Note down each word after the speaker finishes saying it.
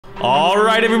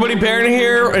Alright everybody, Baron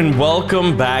here, and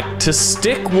welcome back to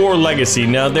Stick War Legacy.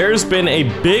 Now there's been a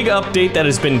big update that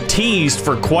has been teased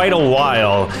for quite a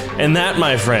while, and that,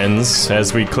 my friends,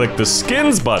 as we click the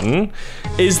skins button,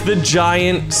 is the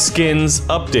giant skins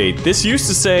update. This used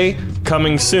to say,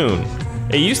 coming soon.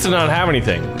 It used to not have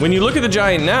anything. When you look at the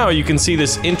giant now, you can see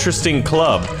this interesting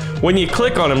club. When you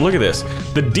click on him, look at this.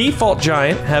 The default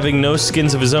giant, having no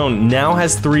skins of his own, now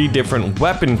has 3 different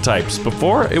weapon types.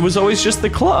 Before, it was always just the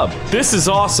club. This is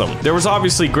awesome. There was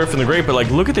obviously Griffin the Great, but like,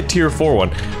 look at the tier 4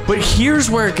 one. But here's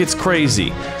where it gets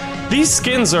crazy. These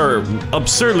skins are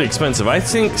absurdly expensive. I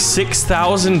think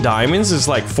 6,000 diamonds is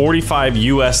like $45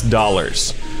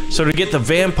 US. So to get the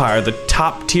vampire, the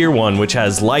top tier one, which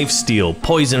has lifesteal,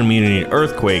 poison immunity,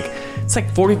 earthquake, it's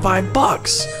like 45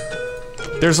 bucks.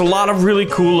 There's a lot of really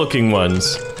cool looking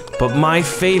ones, but my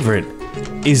favorite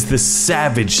is the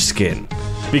savage skin.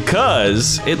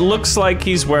 Because it looks like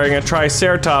he's wearing a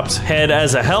triceratops head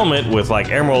as a helmet with like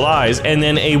emerald eyes, and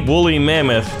then a woolly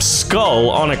mammoth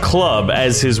skull on a club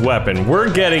as his weapon.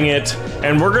 We're getting it,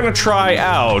 and we're gonna try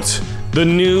out the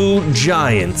new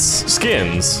Giants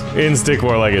skins in Stick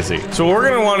War Legacy. So what we're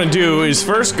gonna wanna do is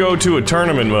first go to a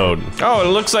tournament mode. Oh,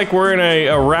 it looks like we're in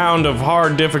a round of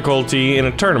hard difficulty in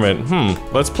a tournament.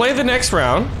 Let's play the next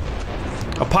round.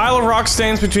 A pile of rocks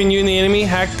stands between you and the enemy.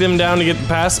 Hack them down to get the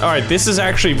pass. All right, this is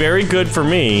actually very good for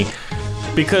me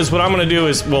because what I'm gonna do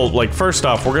is, well, like first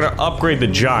off, we're gonna upgrade the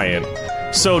Giant.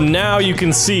 So now you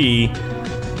can see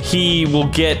he will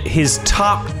get his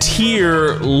top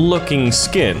tier looking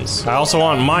skins. I also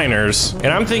want miners, and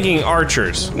I'm thinking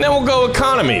archers. And then we'll go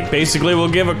economy. Basically, we'll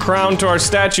give a crown to our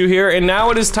statue here, and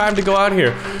now it is time to go out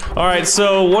here. All right,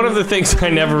 so one of the things I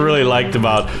never really liked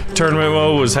about tournament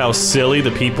mode was how silly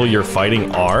the people you're fighting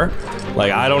are.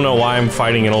 Like, I don't know why I'm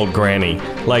fighting an old granny.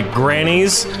 Like,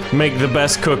 grannies make the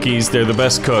best cookies, they're the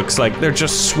best cooks. Like, they're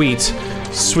just sweet,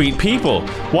 sweet people.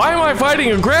 Why am I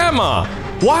fighting a grandma?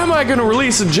 Why am I gonna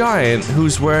release a giant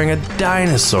who's wearing a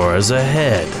dinosaur as a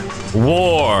head?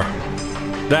 War.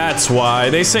 That's why.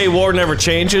 They say war never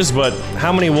changes, but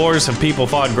how many wars have people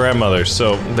fought grandmothers?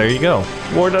 So there you go.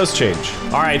 War does change.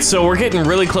 Alright, so we're getting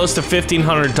really close to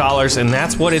 $1,500, and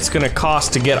that's what it's gonna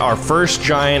cost to get our first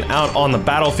giant out on the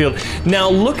battlefield. Now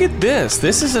look at this.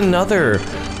 This is another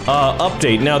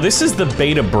update. Now this is the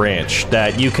beta branch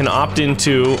that you can opt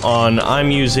into on,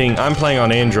 I'm playing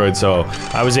on Android, so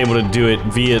I was able to do it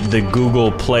via the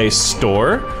Google Play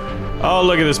Store. Oh,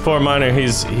 look at this poor miner,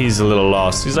 he's a little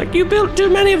lost. He's like, you built too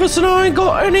many of us and I ain't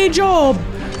got any job.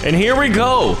 And here we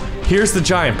go. Here's the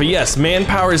giant, but yes,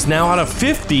 manpower is now out of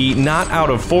 50, not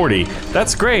out of 40.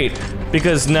 That's great,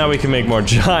 because now we can make more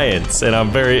giants, and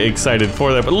I'm very excited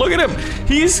for that. But look at him,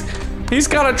 he's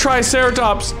got a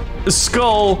triceratops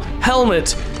skull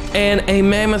helmet and a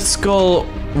mammoth skull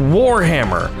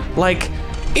warhammer. Like,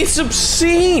 it's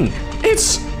obscene,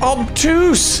 it's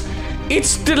obtuse,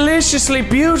 it's deliciously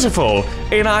beautiful,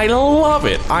 and I love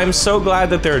it. I'm so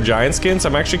glad that there are giant skins.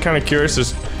 I'm actually kind of curious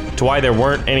as to why there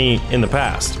weren't any in the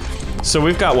past. So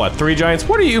we've got what, 3 giants?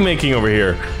 What are you making over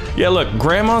here? Yeah, look,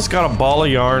 grandma's got a ball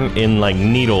of yarn in like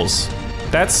needles.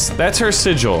 That's her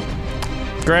sigil.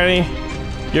 Granny,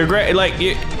 your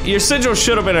your sigil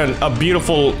should have been a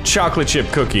beautiful chocolate chip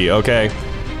cookie, okay?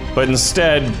 But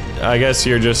instead, I guess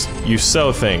you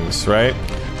sew things, right?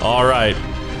 All right,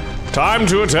 time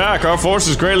to attack. Our force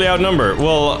is greatly outnumbered.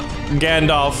 Well,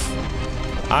 Gandalf,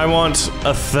 I want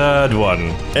a 3rd one.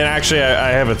 And actually,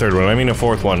 I have a 3rd one. I mean a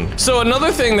 4th one. So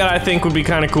another thing that I think would be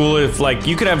kind of cool if, like,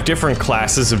 you could have different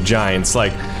classes of giants.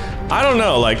 Like, I don't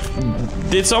know, like,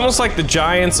 it's almost like the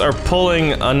giants are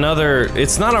pulling another,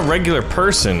 it's not a regular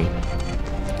person.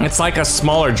 It's like a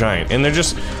smaller giant, and they're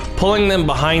just pulling them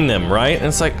behind them, right? And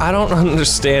it's like, I don't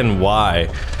understand why.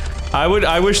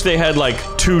 I wish they had like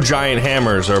 2 giant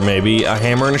hammers, or maybe a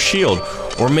hammer and a shield.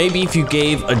 Or maybe if you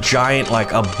gave a giant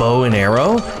like a bow and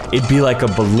arrow, it'd be like a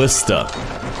ballista.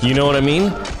 You know what I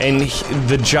mean? And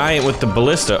the giant with the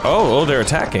ballista, oh, they're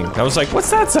attacking. I was like,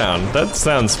 what's that sound? That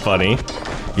sounds funny.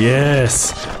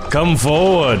 Yes, come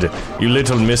forward, you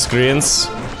little miscreants.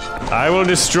 I will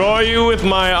destroy you with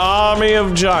my army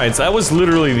of giants. That was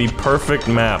literally the perfect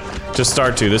map to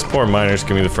start to. This poor miner's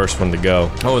gonna be the first one to go.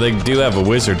 Oh, they do have a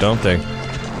wizard, don't they?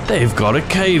 They've got a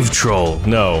cave troll.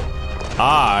 No,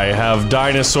 I have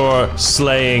dinosaur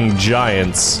slaying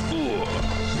giants.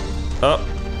 Oh,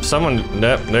 someone,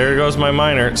 there goes my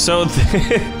miner. So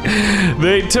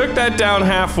they took that down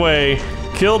halfway,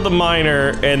 killed the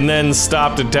miner, and then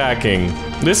stopped attacking.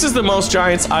 This is the most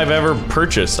giants I've ever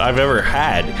purchased, I've ever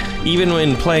had. Even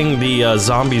when playing the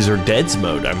Zombies or Deads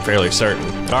mode, I'm fairly certain.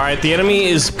 Alright, the enemy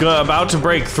is about to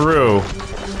break through.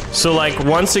 So like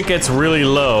once it gets really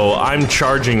low, I'm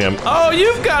charging them. Oh,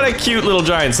 you've got a cute little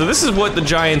giant. So this is what the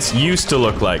giants used to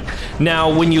look like.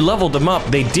 Now, when you leveled them up,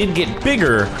 they did get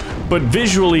bigger, but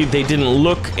visually they didn't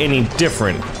look any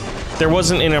different. There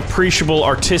wasn't an appreciable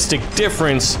artistic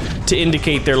difference to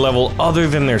indicate their level other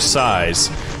than their size.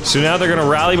 So now they're gonna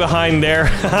rally behind there.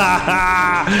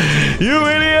 You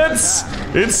idiots!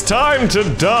 It's time to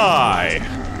die!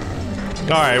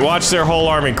 Alright, watch their whole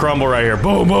army crumble right here.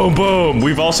 Boom, boom, boom!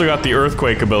 We've also got the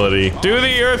earthquake ability. Do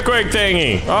the earthquake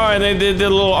thingy! Alright, they did the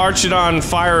little Archidon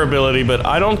fire ability, but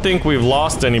I don't think we've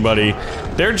lost anybody.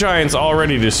 Their giant's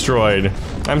already destroyed.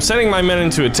 I'm sending my men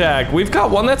into attack. We've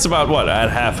got one that's about, what, at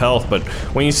half health, but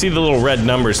when you see the little red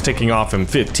numbers ticking off in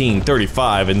 15,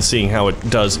 35, and seeing how it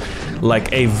does,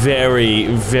 like, a very,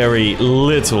 very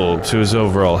little to his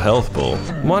overall health pool,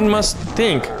 one must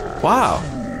think, wow,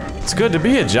 it's good to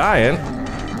be a giant.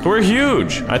 We're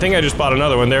huge. I think I just bought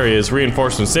another one. There he is,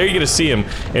 reinforcements. There you get to see him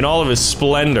in all of his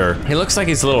splendor. He looks like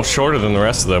he's a little shorter than the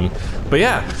rest of them, but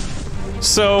yeah.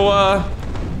 So,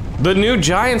 the new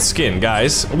giant skin,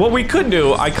 guys. What we could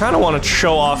do, I kind of want to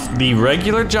show off the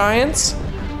regular giants,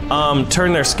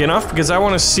 turn their skin off, because I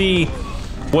want to see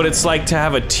what it's like to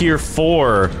have a tier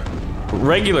 4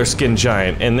 regular skin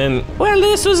giant, and then, well,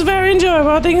 this was very enjoyable.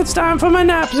 I think it's time for my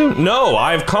nap soon. No,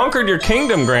 I've conquered your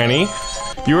kingdom, Granny.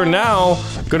 You are now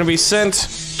gonna be sent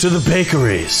to the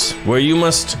bakeries, where you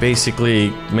must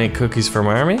basically make cookies for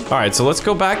my army. All right, so let's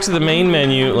go back to the main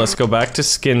menu. Let's go back to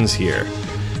skins here.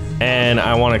 And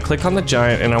I want to click on the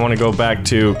giant, and I want to go back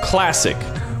to classic,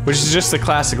 which is just the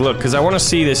classic look, because I want to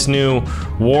see this new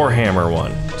Warhammer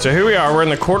one. So here we are, we're in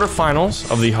the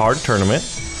quarterfinals of the hard tournament.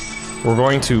 We're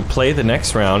going to play the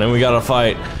next round, and we gotta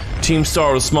fight Team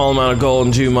Star with a small amount of gold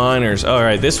and 2 miners.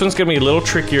 Alright, this one's gonna be a little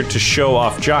trickier to show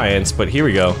off giants, but here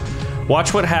we go.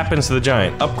 Watch what happens to the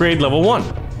giant. Upgrade level 1.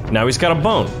 Now he's got a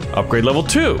bone. Upgrade level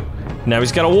 2. Now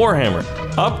he's got a Warhammer.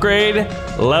 Upgrade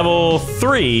level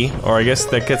 3, or I guess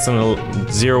that gets him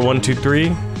a 0, 1, 2,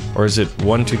 3, or is it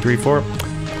 1, 2, 3, 4?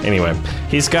 Anyway,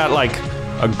 he's got like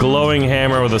a glowing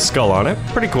hammer with a skull on it.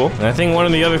 Pretty cool. And I think one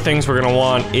of the other things we're gonna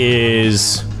want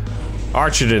is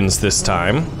Archidons this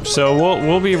time. So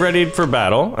we'll be ready for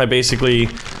battle. I basically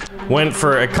went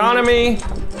for economy.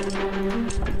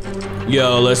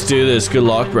 Yo, let's do this. Good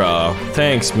luck, bro.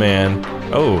 Thanks, man.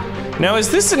 Oh. Now, is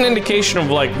this an indication of,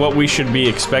 like, what we should be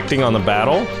expecting on the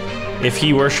battle? If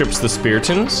he worships the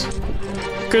Spiritans?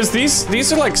 Because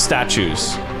these are like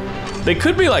statues. They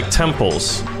could be like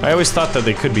temples. I always thought that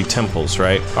they could be temples,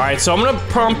 right? Alright, so I'm gonna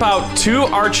pump out 2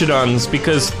 Archidons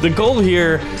because the goal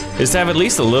here is to have at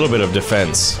least a little bit of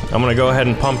defense. I'm gonna go ahead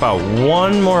and pump out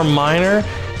 1 more miner,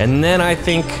 and then I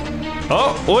think...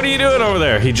 Oh, what are you doing over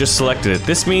there? He just selected it.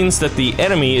 This means that the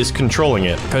enemy is controlling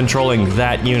it. Controlling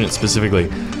that unit specifically.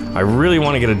 I really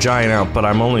want to get a giant out, but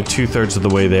I'm only 2/3 of the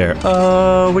way there.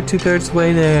 Oh, we're 2/3 the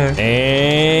way there.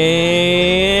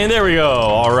 And there we go.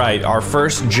 All right, our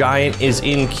first giant is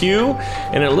in queue,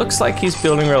 and it looks like he's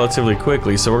building relatively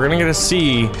quickly. So we're gonna get to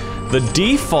see the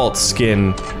default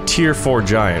skin tier 4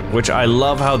 giant, which I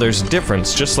love how there's a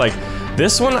difference. Just like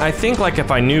this one, I think like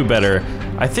if I knew better,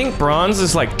 I think bronze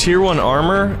is like tier 1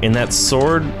 armor, and that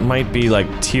sword might be like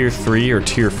tier 3 or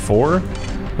tier 4.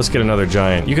 Let's get another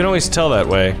giant. You can always tell that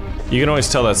way. You can always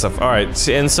tell that stuff. Alright,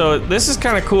 and so this is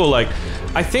kind of cool. Like,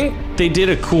 I think they did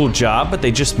a cool job, but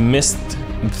they just missed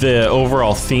the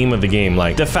overall theme of the game.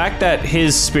 Like, the fact that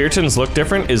his Spiritans look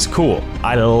different is cool.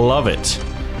 I love it.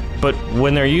 But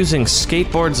when they're using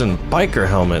skateboards and biker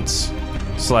helmets,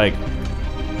 it's like,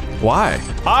 why?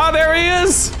 Ah, there he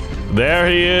is! There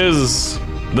he is!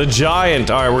 The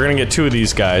giant. Alright, we're gonna get 2 of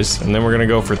these guys, and then we're gonna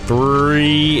go for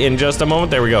 3 in just a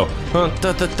moment. There we go.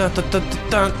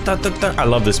 I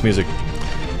love this music.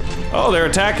 Oh, they're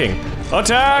attacking.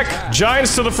 Attack!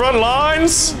 Giants to the front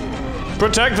lines!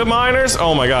 Protect the miners!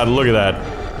 Oh my god, look at that.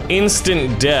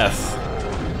 Instant death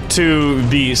to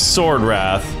the Sword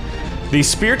Wrath. The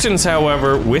Spiritans,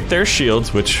 however, with their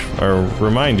shields, which are,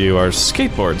 remind you, are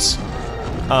skateboards,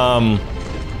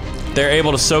 they're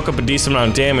able to soak up a decent amount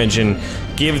of damage and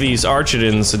give these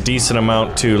Archidons a decent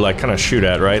amount to, like, kind of shoot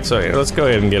at, right? So, yeah, let's go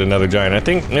ahead and get another giant. I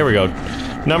think, there we go.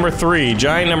 Number 3.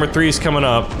 Giant number 3 is coming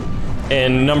up,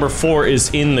 and number 4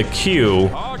 is in the queue.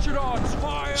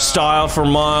 Style for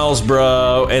miles,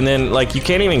 bro. And then, like, you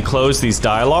can't even close these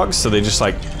dialogues, so they just,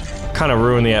 like, kind of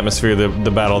ruined the atmosphere of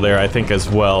the battle there, I think, as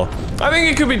well. I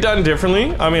think it could be done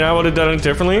differently. I mean, I would have done it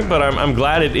differently, but I'm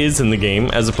glad it is in the game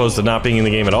as opposed to not being in the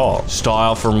game at all.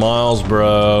 Style for miles,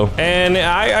 bro. And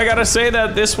I gotta say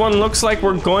that this one looks like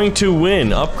we're going to win.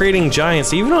 Upgrading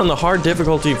giants, even on the hard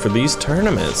difficulty for these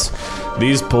tournaments.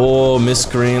 These poor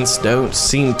miscreants don't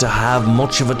seem to have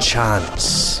much of a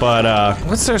chance. But,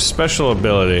 what's their special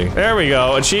ability? There we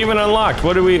go, achievement unlocked.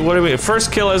 What do we,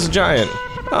 first kill as a giant.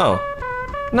 Oh,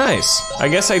 nice. I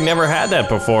guess I never had that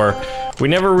before. We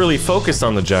never really focused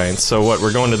on the giants, so what,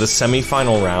 we're going to the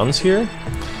semi-final rounds here?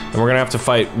 And we're gonna have to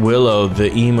fight Willow,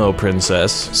 the emo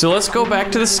princess. So let's go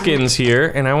back to the skins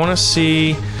here, and I wanna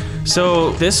see,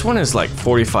 so this one is like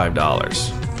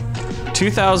 $45.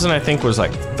 2,000 I think was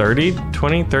like 30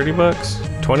 bucks?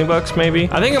 20 bucks maybe?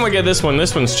 I think I'm gonna get this one.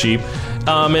 This one's cheap.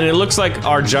 And it looks like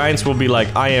our giants will be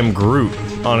like I Am Groot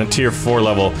on a tier 4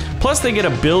 level. Plus they get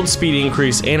a build speed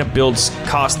increase and a build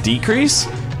cost decrease.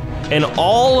 And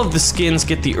all of the skins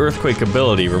get the earthquake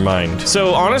ability, remind.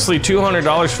 So honestly,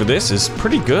 $200 for this is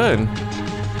pretty good.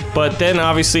 But then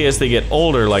obviously as they get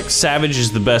older, like Savage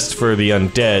is the best for the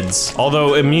undeads.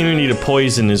 Although immunity to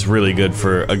poison is really good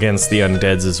for against the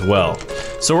undeads as well.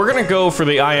 So we're gonna go for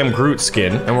the I Am Groot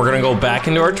skin, and we're gonna go back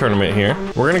into our tournament here.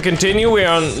 We're gonna continue, we're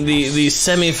on the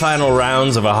semi-final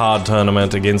rounds of a hard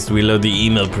tournament against Willow the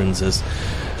Emo Princess.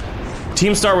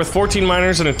 Team start with 14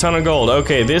 miners and a ton of gold.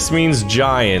 Okay, this means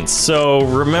giants. So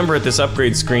remember at this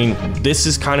upgrade screen, this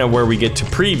is kind of where we get to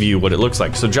preview what it looks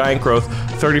like. So giant growth,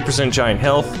 30% giant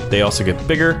health. They also get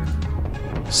bigger.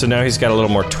 So now he's got a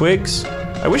little more twigs.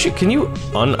 I wish you, can you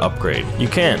un-upgrade? You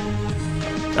can't.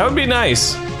 That would be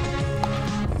nice.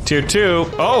 Tier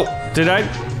 2. Oh, did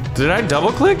I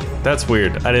double click? That's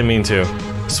weird. I didn't mean to.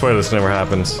 I swear this never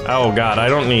happens. Oh God, I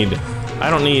don't need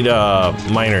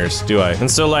miners, do I?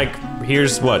 And so like,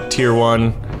 here's what, tier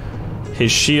 1.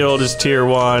 His shield is tier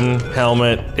 1,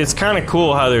 helmet. It's kind of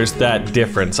cool how there's that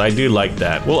difference. I do like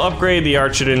that. We'll upgrade the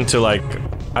Archidon to like,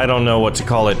 I don't know what to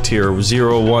call it, tier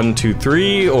 0, 1, 2,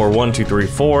 3, or 1, 2, 3,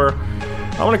 4.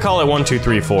 I want to call it 1, 2,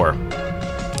 3, 4.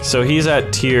 So he's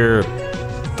at tier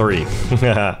 3.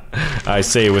 I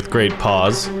say with great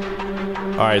pause.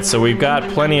 Alright, so we've got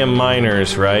plenty of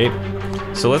miners, right?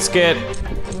 So let's get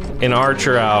an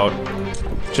archer out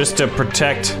just to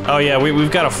protect. Oh yeah, we've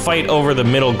got to fight over the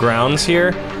middle grounds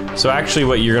here. So actually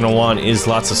what you're gonna want is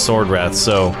lots of sword rats.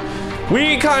 So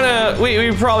we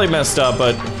probably messed up,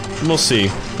 but we'll see.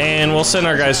 And we'll send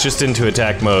our guys just into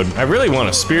attack mode. I really want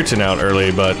a Spearton out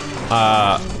early, but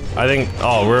I think,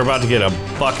 oh, we're about to get a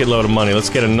bucket load of money. Let's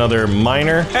get another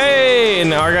miner. Hey,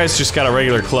 and our guy's just got a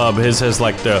regular club. His has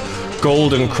like the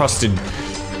gold encrusted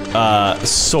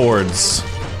swords,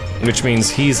 which means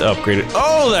he's upgraded.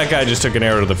 Oh, that guy just took an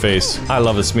arrow to the face. I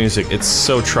love this music. It's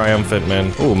so triumphant,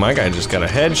 man. Oh, my guy just got a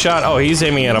headshot. Oh, he's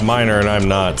aiming at a miner and I'm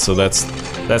not, so that's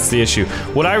the issue.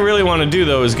 What I really want to do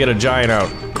though is get a giant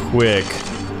out quick.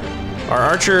 Our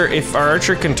archer, if our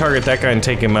archer can target that guy and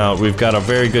take him out, we've got a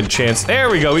very good chance. There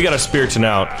we go, we got a Spearton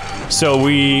out. So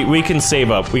we can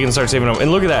save up, we can start saving up. And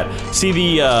look at that, see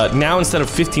the, now instead of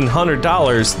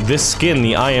 $1,500, this skin,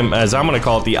 the as I'm gonna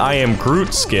call it, the I Am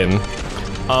Groot skin,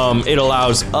 it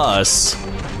allows us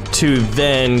to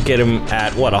then get him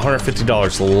at, what,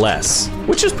 $150 less,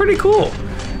 which is pretty cool.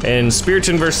 And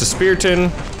Spearton versus Spearton,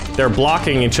 they're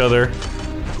blocking each other.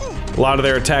 A lot of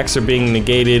their attacks are being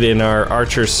negated and our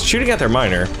archers shooting at their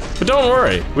miner. But don't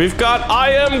worry, we've got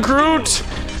I Am Groot,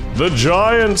 the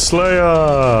Giant Slayer.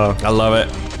 I love it.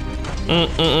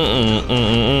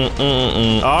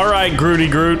 All right, Grooty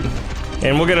Groot.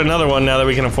 And we'll get another one now that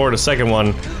we can afford a second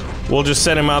one. We'll just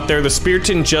send him out there. The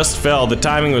Spearton just fell. The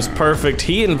timing was perfect.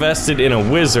 He invested in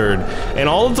a wizard. And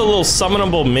all of the little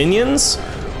summonable minions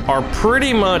are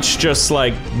pretty much just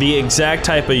like the exact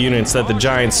type of units that the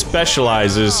giant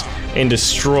specializes in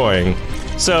destroying.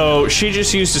 So she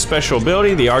just used a special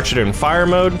ability, the Archidon Fire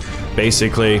mode.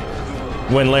 Basically,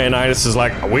 when Leonidas is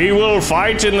like, we will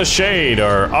fight in the shade,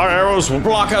 or our arrows will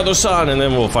block out the sun, and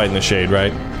then we'll fight in the shade,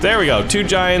 right? There we go, 2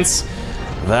 giants.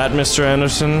 That, Mr.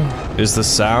 Anderson, is the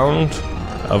sound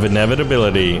of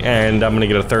inevitability, and I'm gonna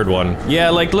get a third one. Yeah,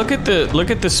 like look at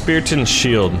the Spearton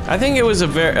shield. I think it was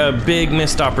a big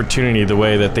missed opportunity the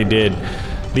way that they did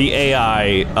the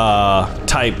AI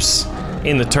types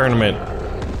in the tournament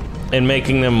and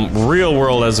making them real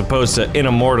world as opposed to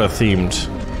Inamorta themed.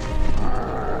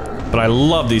 But I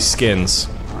love these skins.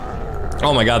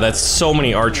 Oh my god, that's so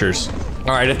many archers.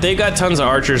 Alright, if they got tons of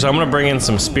archers, I'm gonna bring in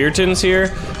some Speartons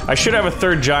here. I should have a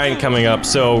third giant coming up,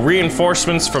 so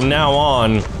reinforcements from now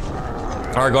on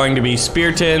are going to be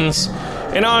Speartons,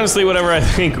 and honestly, whatever I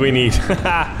think we need.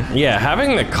 Yeah,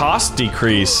 having the cost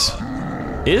decrease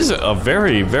is a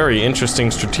very, very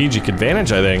interesting strategic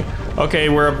advantage, I think. Okay,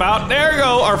 we're about, there we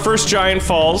go, our first giant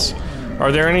falls.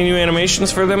 Are there any new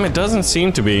animations for them? It doesn't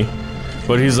seem to be.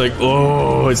 But he's like,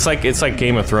 oh, it's like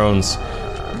Game of Thrones,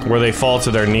 where they fall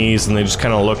to their knees and they just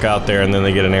kind of look out there and then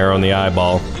they get an arrow in the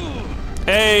eyeball.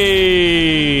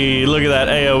 Hey, look at that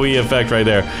AoE effect right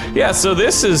there. Yeah, so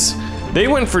this is, they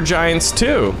went for giants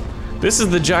too. This is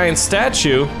the giant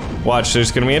statue. Watch,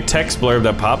 there's gonna be a text blurb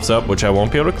that pops up, which I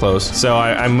won't be able to close. So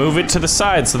I move it to the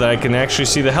side so that I can actually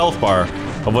see the health bar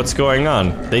of what's going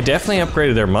on. They definitely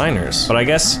upgraded their miners, but I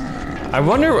guess, I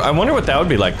wonder what that would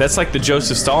be like. That's like the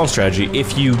Joseph Stalin strategy.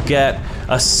 If you get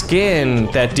a skin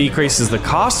that decreases the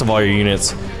cost of all your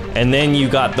units, and then you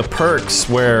got the perks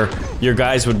where your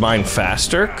guys would mine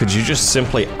faster, could you just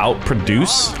simply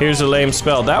outproduce? Here's a lame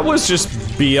spell. That was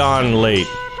just beyond late.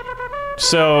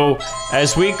 So,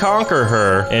 as we conquer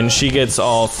her, and she gets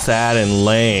all sad and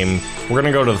lame, we're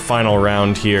gonna go to the final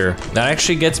round here. That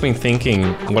actually gets me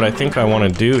thinking, what I think I wanna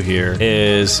do here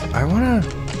is,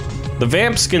 the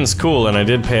vamp skin's cool, and I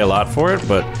did pay a lot for it,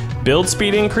 but build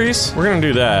speed increase? We're gonna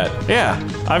do that. Yeah,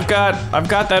 I've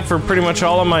got that for pretty much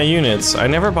all of my units. I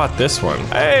never bought this one.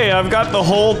 Hey, I've got the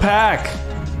whole pack.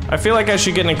 I feel like I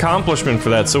should get an accomplishment for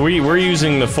that. So we're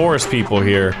using the forest people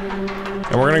here.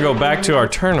 And we're gonna go back to our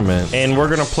tournament, and we're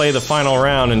gonna play the final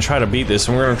round and try to beat this,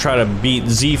 and we're gonna try to beat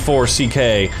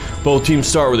Z4CK. Both teams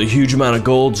start with a huge amount of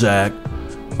gold, Zach.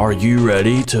 Are you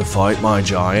ready to fight my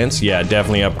giants? Yeah,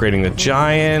 definitely upgrading the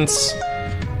giants.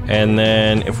 And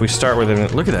then if we start with him,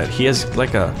 look at that, he has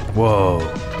like a, whoa.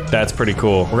 That's pretty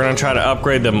cool. We're gonna try to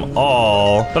upgrade them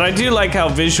all. But I do like how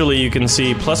visually you can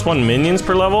see +1 minions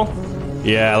per level.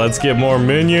 Yeah, let's get more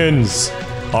minions.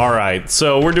 All right,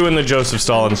 so we're doing the Joseph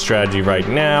Stalin strategy right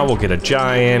now. We'll get a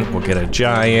giant,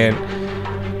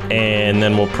 and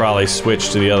then we'll probably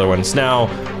switch to the other ones. Now,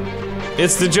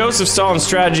 it's the Joseph Stalin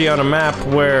strategy on a map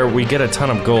where we get a ton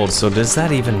of gold, so does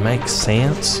that even make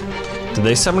sense? Did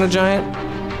they summon a giant?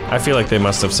 I feel like they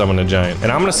must have summoned a giant.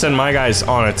 And I'm gonna send my guys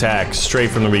on attack straight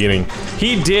from the beginning.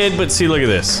 He did, but see, look at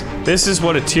this. This is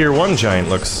what a tier 1 giant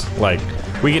looks like.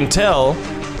 We can tell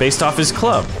based off his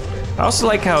club. I also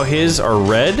like how his are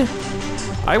red.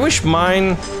 I wish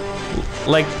mine,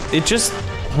 like, it just,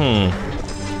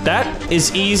 That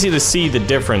is easy to see the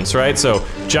difference, right? So,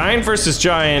 giant versus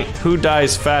giant, who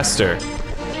dies faster?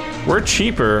 We're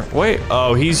cheaper. Wait,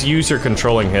 oh, he's user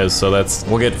controlling his, so that's,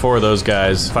 we'll get 4 of those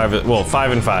guys. 5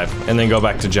 and 5, and then go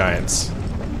back to giants.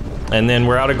 And then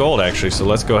we're out of gold, actually, so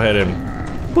let's go ahead and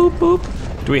boop,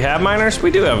 boop. Do we have miners?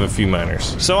 We do have a few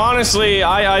miners. So honestly,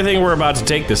 I think we're about to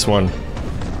take this one.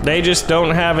 They just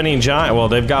don't have any giant, well,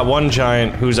 they've got one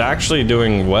giant who's actually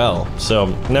doing well, so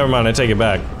never mind, I take it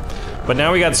back. But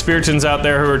now we got Spiritans out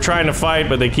there who are trying to fight,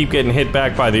 but they keep getting hit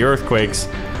back by the earthquakes.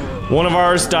 One of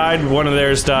ours died, one of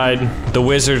theirs died. The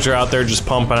wizards are out there just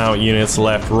pumping out units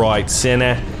left, right,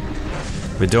 center.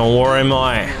 But don't worry,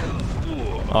 mate.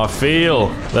 I feel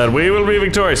that we will be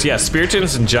victorious. Yeah,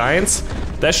 Spiritans and giants,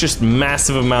 that's just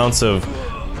massive amounts of,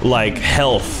 like,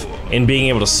 health and being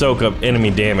able to soak up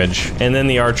enemy damage. And then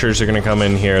the archers are gonna come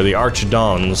in here, the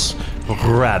archidons,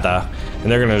 rather,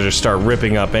 and they're gonna just start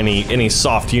ripping up any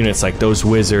soft units like those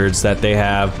wizards that they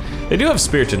have. They do have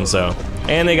Spiritans though,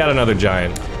 and they got another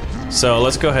giant. So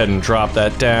let's go ahead and drop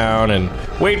that down and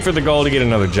wait for the goal to get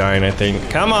another giant, I think.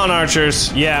 Come on,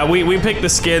 archers. Yeah, we picked the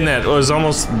skin that was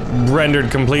almost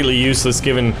rendered completely useless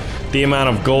given the amount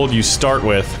of gold you start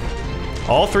with.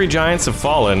 All 3 giants have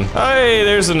fallen. Hey,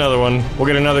 there's another one. We'll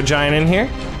get another giant in here.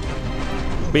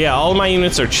 But yeah, all of my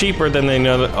units are cheaper than they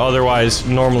otherwise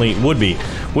normally would be.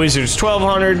 Wizards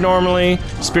 1200 normally,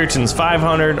 Spiritans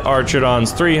 500,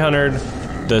 Archidons 300,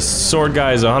 the sword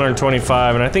guy is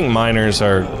 125, and I think miners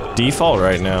are default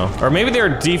right now. Or maybe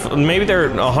they're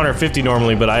 150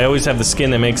 normally, but I always have the skin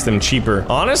that makes them cheaper.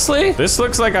 Honestly, this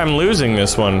looks like I'm losing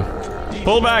this one.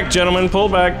 Pull back, gentlemen, pull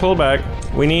back, pull back.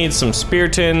 We need some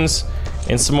Spiritans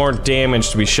and some more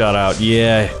damage to be shot out.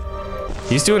 Yeah,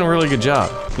 he's doing a really good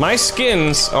job. My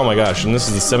skins, oh my gosh, and this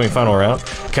is the semi-final round.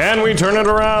 Can we turn it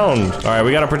around? All right,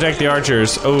 we gotta protect the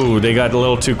archers. Oh, they got a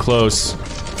little too close.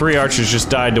 3 archers just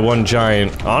died to 1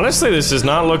 giant. Honestly, this is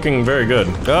not looking very good.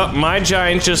 Oh, my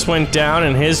giant just went down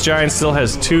and his giant still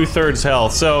has 2/3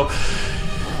 health. So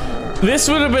this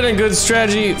would have been a good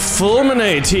strategy.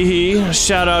 Fulminate, hee.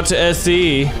 Shout out to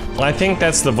SE. I think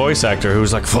that's the voice actor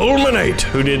who's like, Fulminate,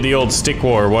 who did the old Stick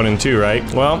War 1 and 2, right?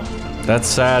 Well, that's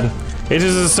sad. It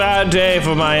is a sad day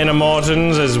for my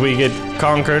Immortans as we get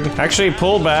conquered. Actually,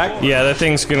 pull back. Yeah, that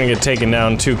thing's gonna get taken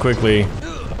down too quickly.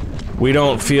 We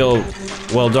don't feel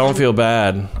Well, don't feel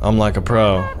bad. I'm like a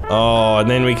pro. Oh, and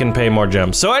then we can pay more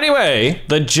gems. So anyway,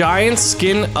 the giant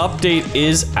skin update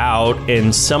is out,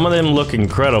 and some of them look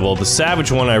incredible. The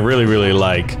savage one I really, really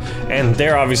like. And they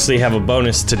obviously have a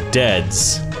bonus to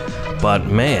deads. But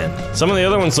man, some of the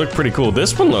other ones look pretty cool.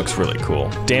 This one looks really cool.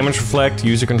 Damage reflect,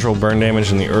 user control burn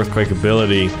damage, and the earthquake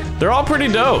ability. They're all pretty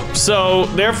dope. So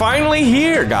they're finally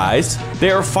here, guys.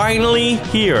 They're finally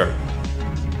here.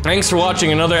 Thanks for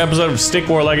watching another episode of Stick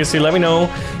War Legacy. Let me know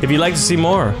if you'd like to see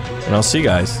more, and I'll see you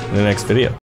guys in the next video.